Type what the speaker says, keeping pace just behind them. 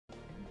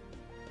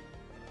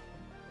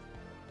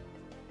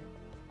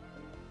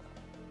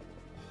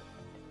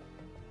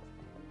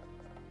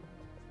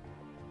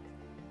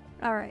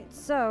Alright,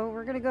 so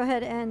we're going to go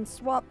ahead and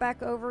swap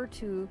back over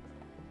to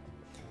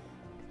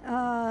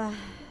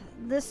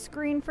this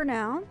screen for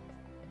now.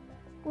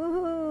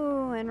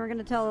 Woohoo! And we're going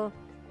to tell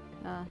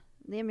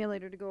the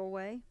emulator to go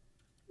away.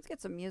 Let's get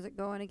some music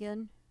going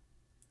again.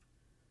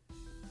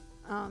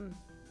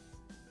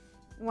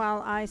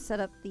 While I set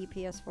up the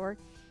PS4.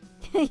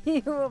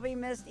 You will be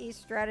missed,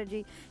 East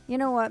Strategy. You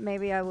know what?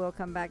 Maybe I will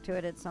come back to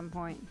it at some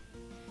point.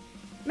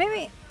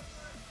 Maybe.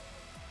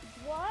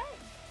 What?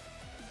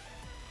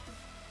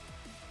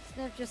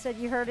 Sniff just said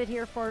you heard it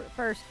here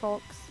first,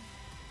 folks.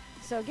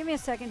 So give me a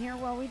second here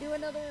while we do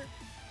another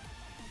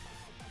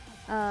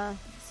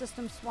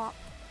system swap.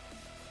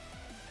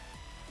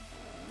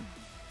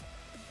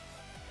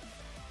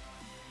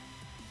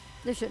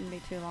 This shouldn't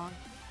be too long.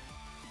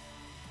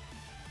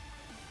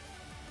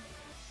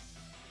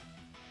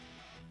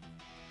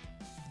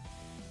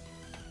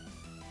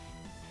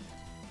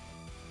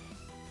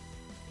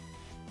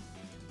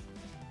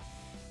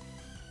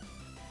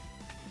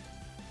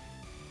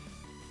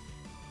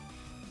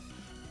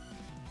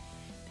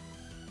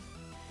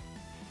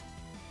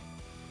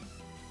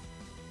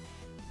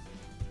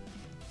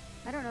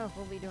 I don't know if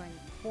we'll be doing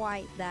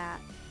quite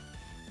that.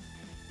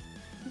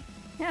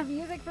 Yeah,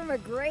 music from a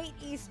great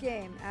East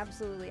game.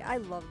 Absolutely. I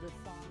love this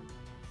song.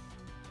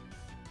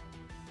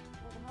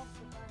 Well, the hell's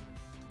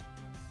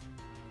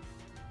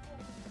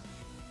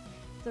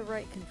the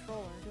right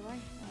controller, do I?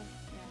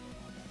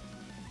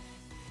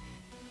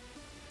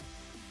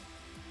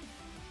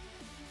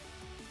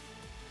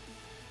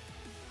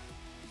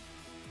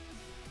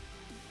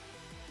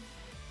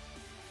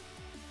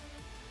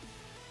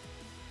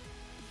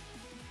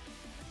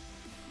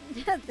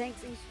 Yeah.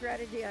 Thanks,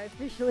 eStrategy. I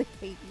officially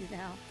hate you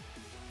now.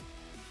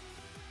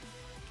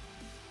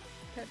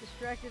 Got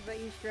distracted by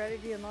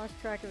eStrategy and lost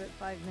track of it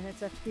 5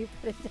 minutes after you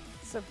put it down.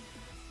 So,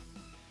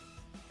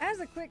 as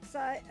a quick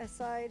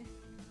aside,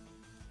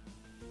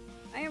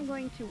 I am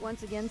going to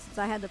once again, since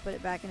I had to put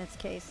it back in its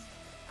case,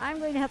 I'm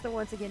going to have to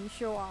once again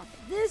show off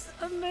this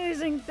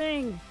amazing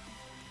thing.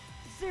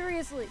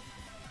 Seriously.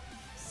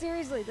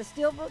 Seriously, the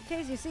steelbook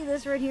case, you see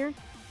this right here?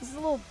 This is a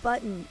little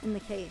button in the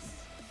case.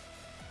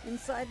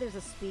 Inside there's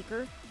a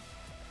speaker.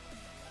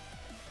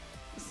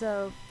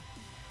 So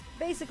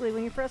basically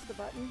when you press the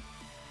button.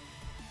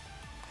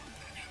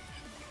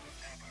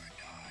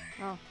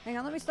 Oh, hang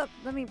on,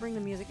 let me bring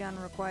the music down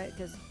real quiet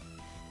because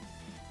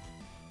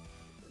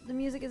the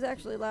music is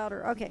actually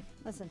louder. Okay,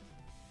 listen.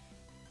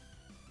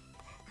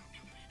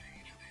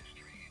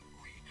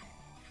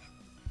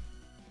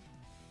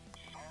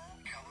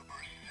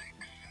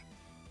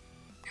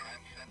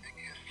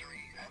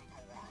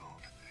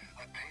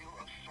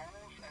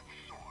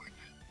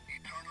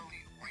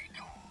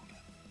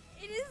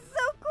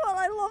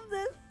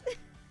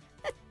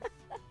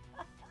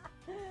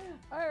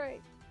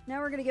 Now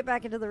we're gonna get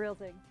back into the real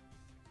thing.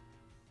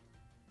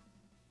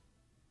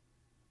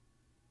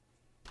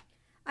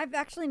 I've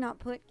actually not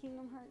put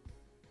Kingdom Hearts,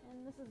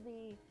 and this is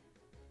the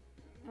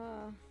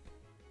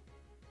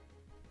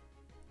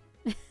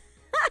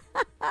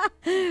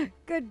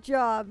good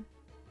job.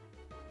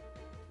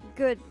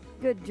 Good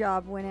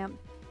job, Winamp.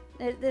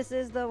 This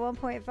is the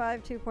 1.5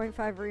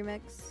 2.5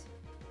 remix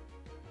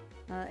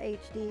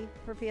HD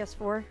for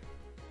PS4.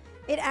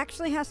 It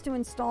actually has to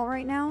install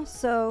right now,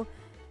 so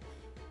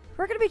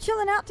we're going to be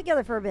chilling out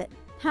together for a bit.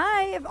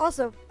 Hi!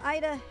 Also,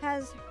 Ida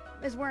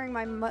is wearing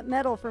my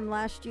medal from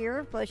last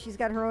year, plus she's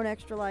got her own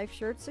Extra Life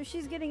shirt, so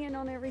she's getting in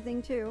on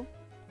everything too.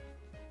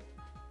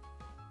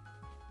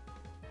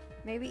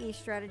 Maybe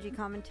eStrategy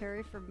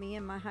commentary for me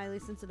and my highly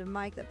sensitive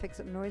mic that picks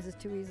up noises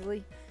too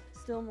easily.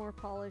 Still more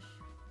polish.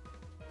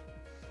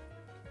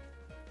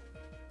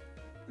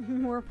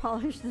 More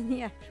polished than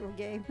the actual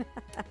game.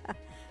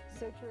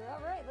 So true.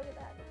 Alright, look at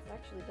that. It's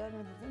actually done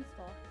with its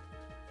install.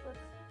 Let's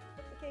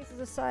put the cases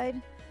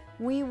aside.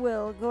 We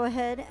will go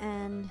ahead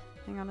and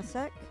hang on a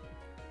sec.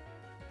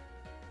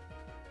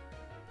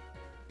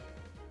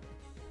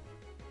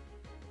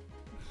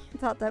 I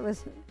thought that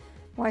was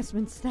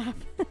Weissman's staff.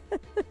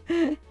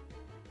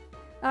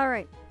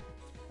 Alright.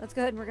 Let's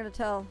go ahead and we're going to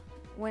tell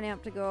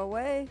Winamp to go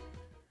away.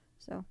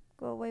 So,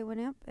 go away,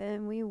 Winamp,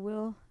 and we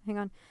will... Hang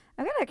on.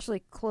 I've got to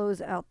actually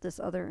close out this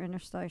other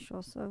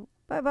interstitial, so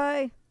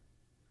bye-bye.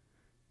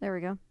 There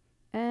we go.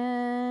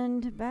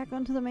 And back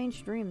onto the main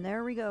stream.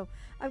 There we go.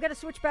 I've got to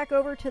switch back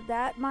over to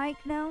that mic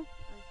now.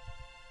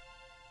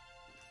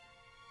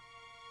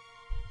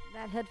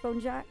 That headphone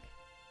jack.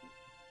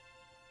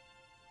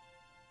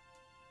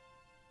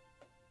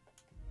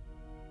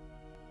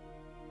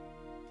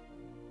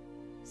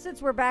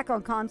 Since we're back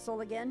on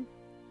console again.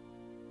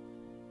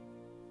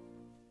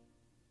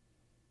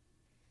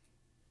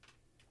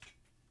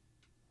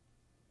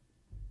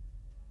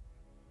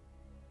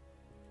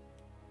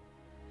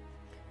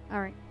 All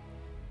right.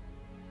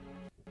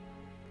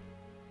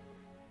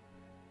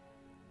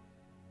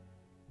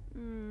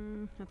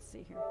 Let's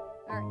see here.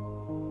 All right.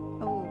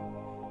 Oh.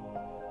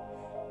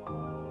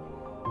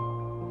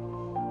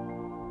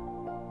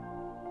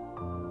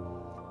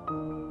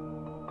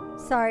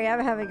 Sorry, I'm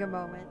having a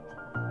moment.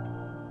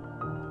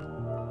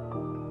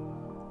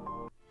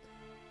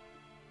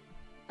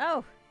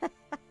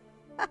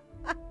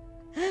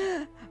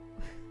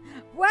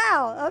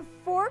 Wow,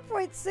 a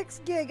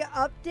 4.6 gig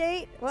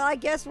update. Well, I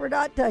guess we're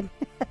not done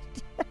yet.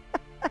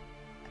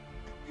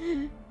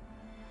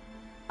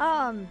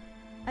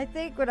 I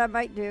think what I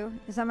might do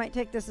is I might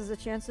take this as a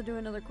chance to do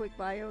another quick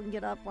bio and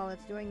get up while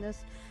it's doing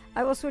this.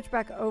 I will switch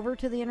back over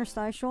to the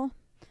interstitial.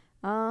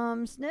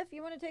 Sniff,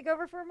 you want to take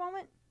over for a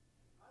moment?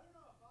 I don't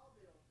know if I'll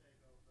be able to take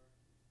over.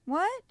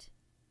 What?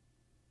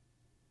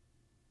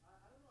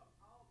 I don't know if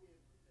I'll be able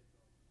to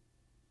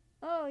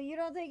take over. Oh, you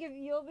don't think if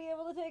you'll be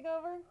able to take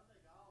over? I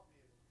think I'll be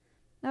able to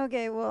take over.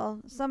 Okay,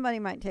 well, somebody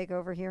might take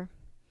over here.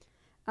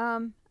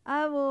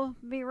 I will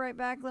be right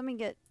back. Let me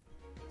get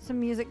some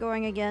music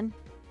going again.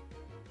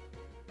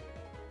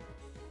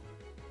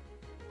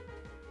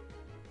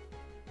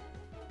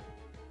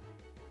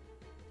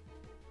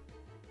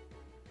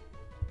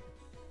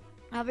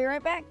 I'll be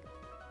right back.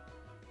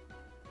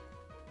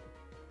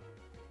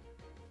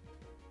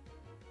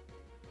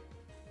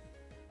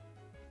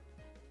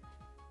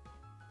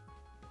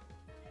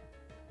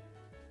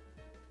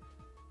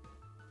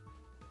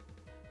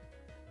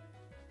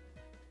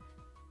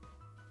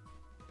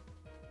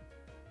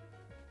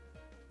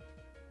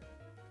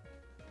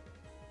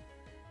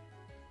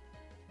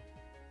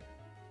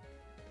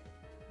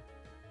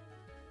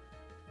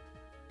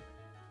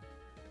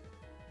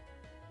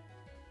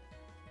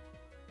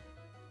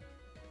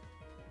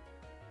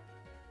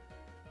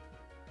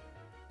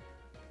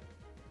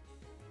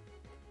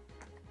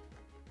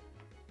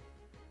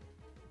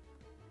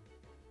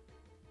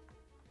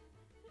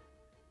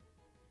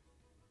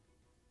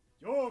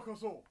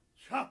 Yokoso,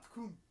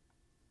 Chat-kun.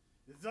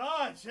 It's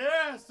I,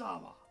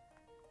 Chair-sama.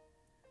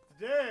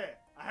 Today,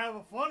 I have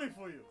a funny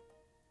for you.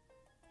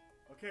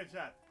 Okay,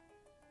 chat.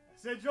 I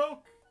say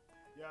joke.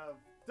 You have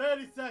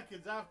 30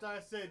 seconds after I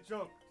say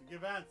joke to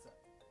give answer.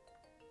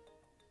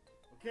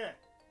 Okay.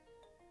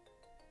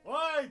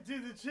 Why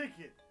did the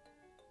chicken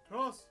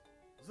cross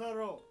the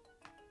road?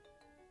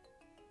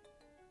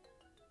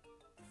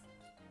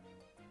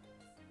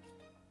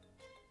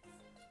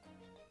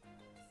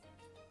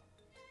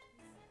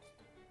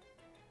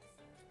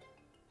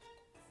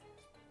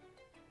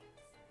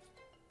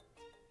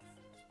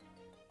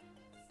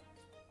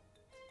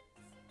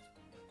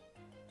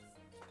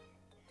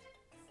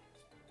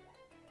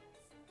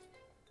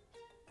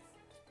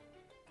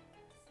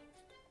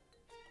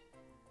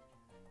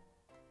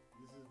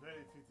 This is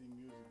very fitting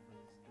music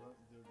for this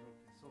joke.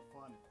 It's so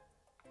funny.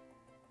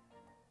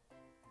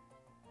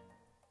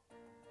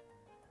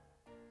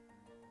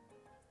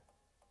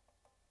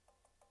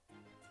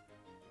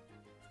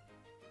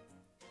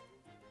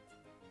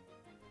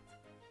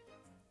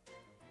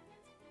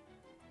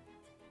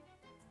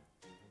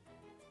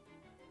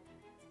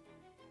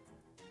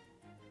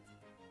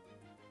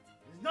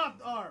 It's not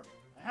arm.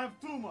 I have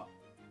tumor.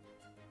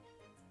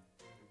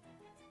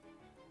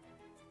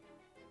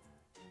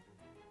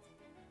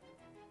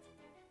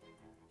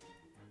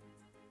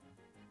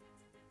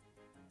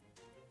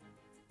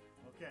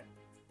 Okay.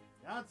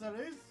 The answer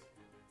is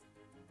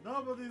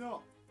nobody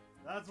knows.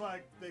 That's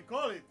why they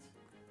call it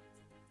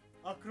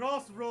a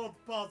crossroad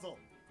puzzle.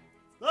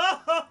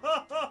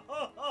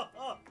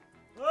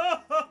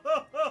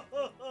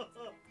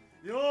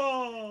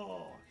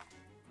 Yo!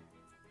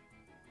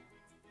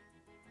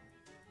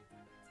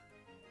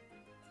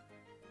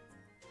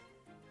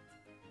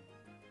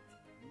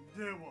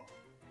 Dewa.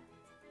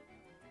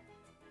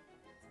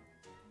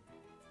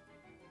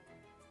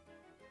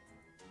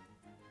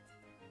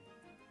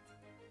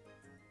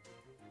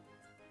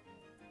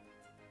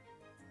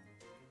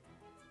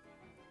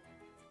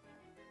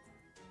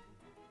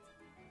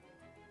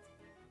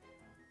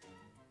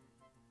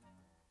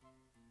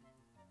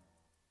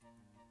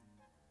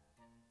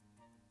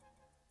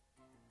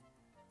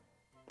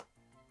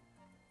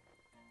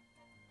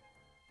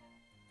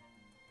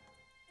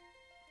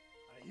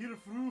 I hear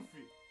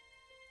Froofy.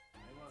 I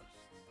must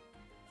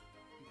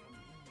become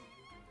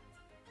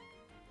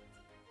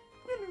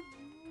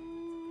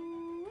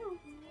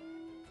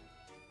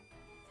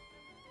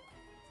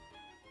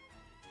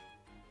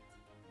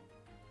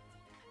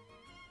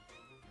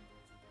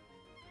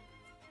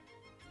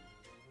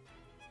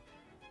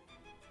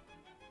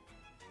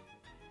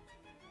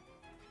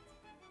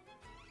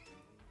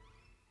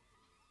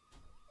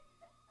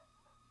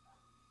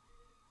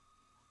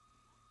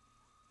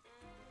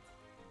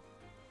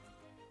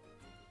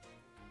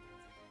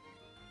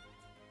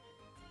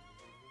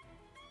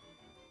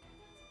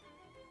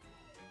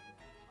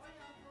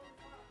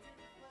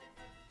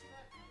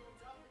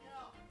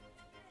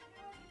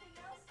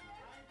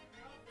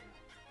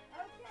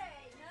Okay,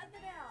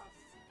 nothing else.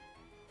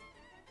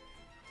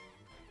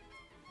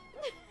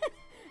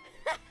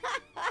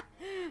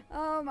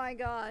 Oh my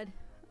god.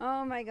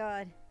 Oh my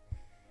god.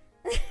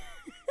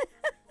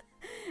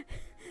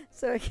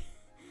 So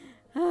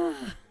damn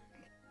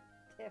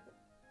it.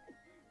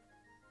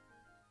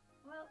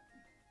 Well,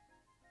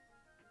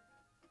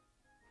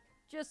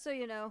 just so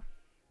you know,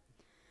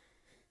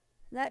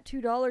 that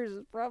 $2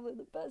 is probably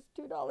the best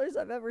 $2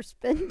 I've ever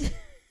spent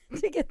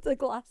to get the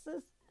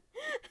glasses.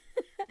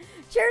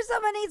 Sure,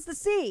 someone needs to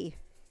see.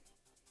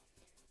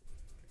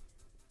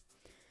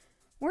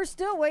 We're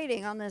still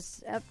waiting on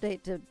this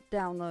update to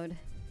download.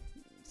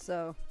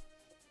 So.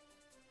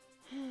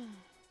 I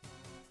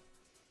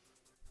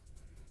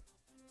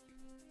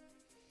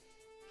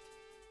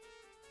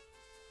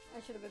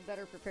should have been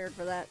better prepared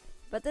for that.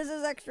 But this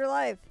is Extra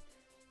Life.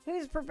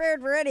 Who's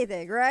prepared for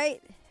anything,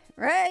 right?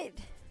 Right?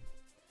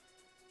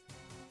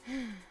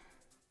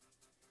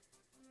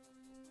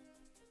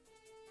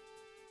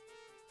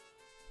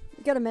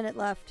 Got a minute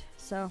left,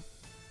 so.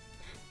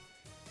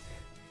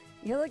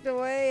 You looked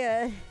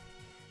away,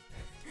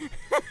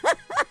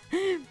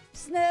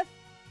 Sniff.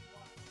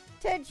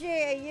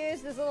 Tenchi, I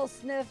used this little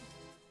sniff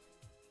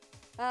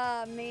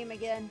meme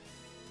again.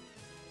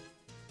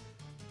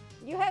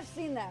 You have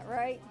seen that,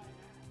 right?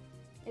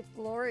 It's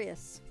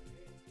glorious.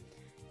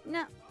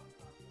 No.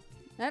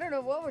 I don't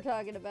know what we're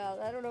talking about.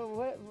 I don't know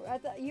what. I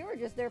thought you were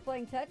just there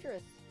playing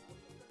Tetris.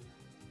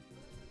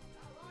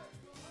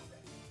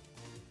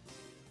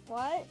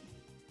 What?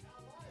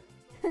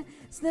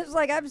 Sniff's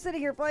like, I'm sitting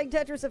here playing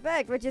Tetris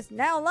Effect, which is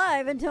now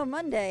live until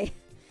Monday.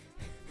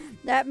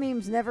 That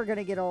meme's never going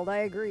to get old. I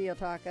agree,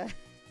 Yotaka.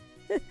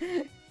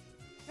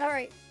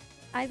 Alright.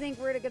 I think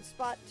we're at a good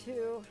spot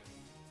to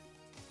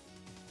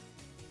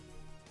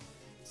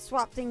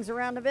swap things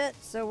around a bit.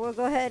 So we'll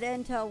go ahead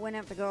and tell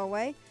Winamp to go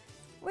away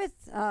with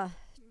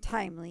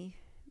timely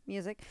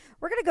music.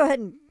 We're going to go ahead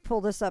and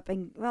pull this up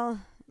and, well,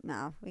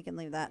 no, we can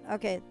leave that.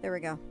 Okay, there we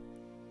go.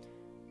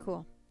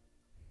 Cool.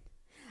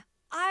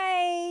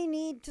 I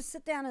need to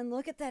sit down and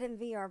look at that in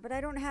VR, but I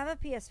don't have a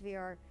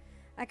PSVR.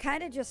 I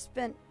kind of just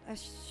spent a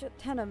shit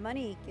ton of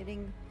money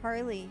getting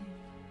Harley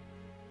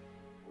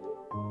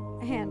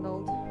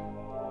handled.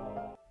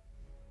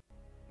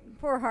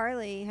 Poor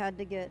Harley had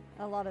to get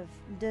a lot of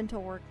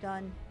dental work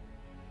done.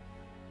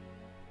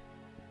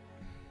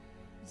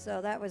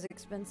 So that was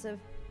expensive.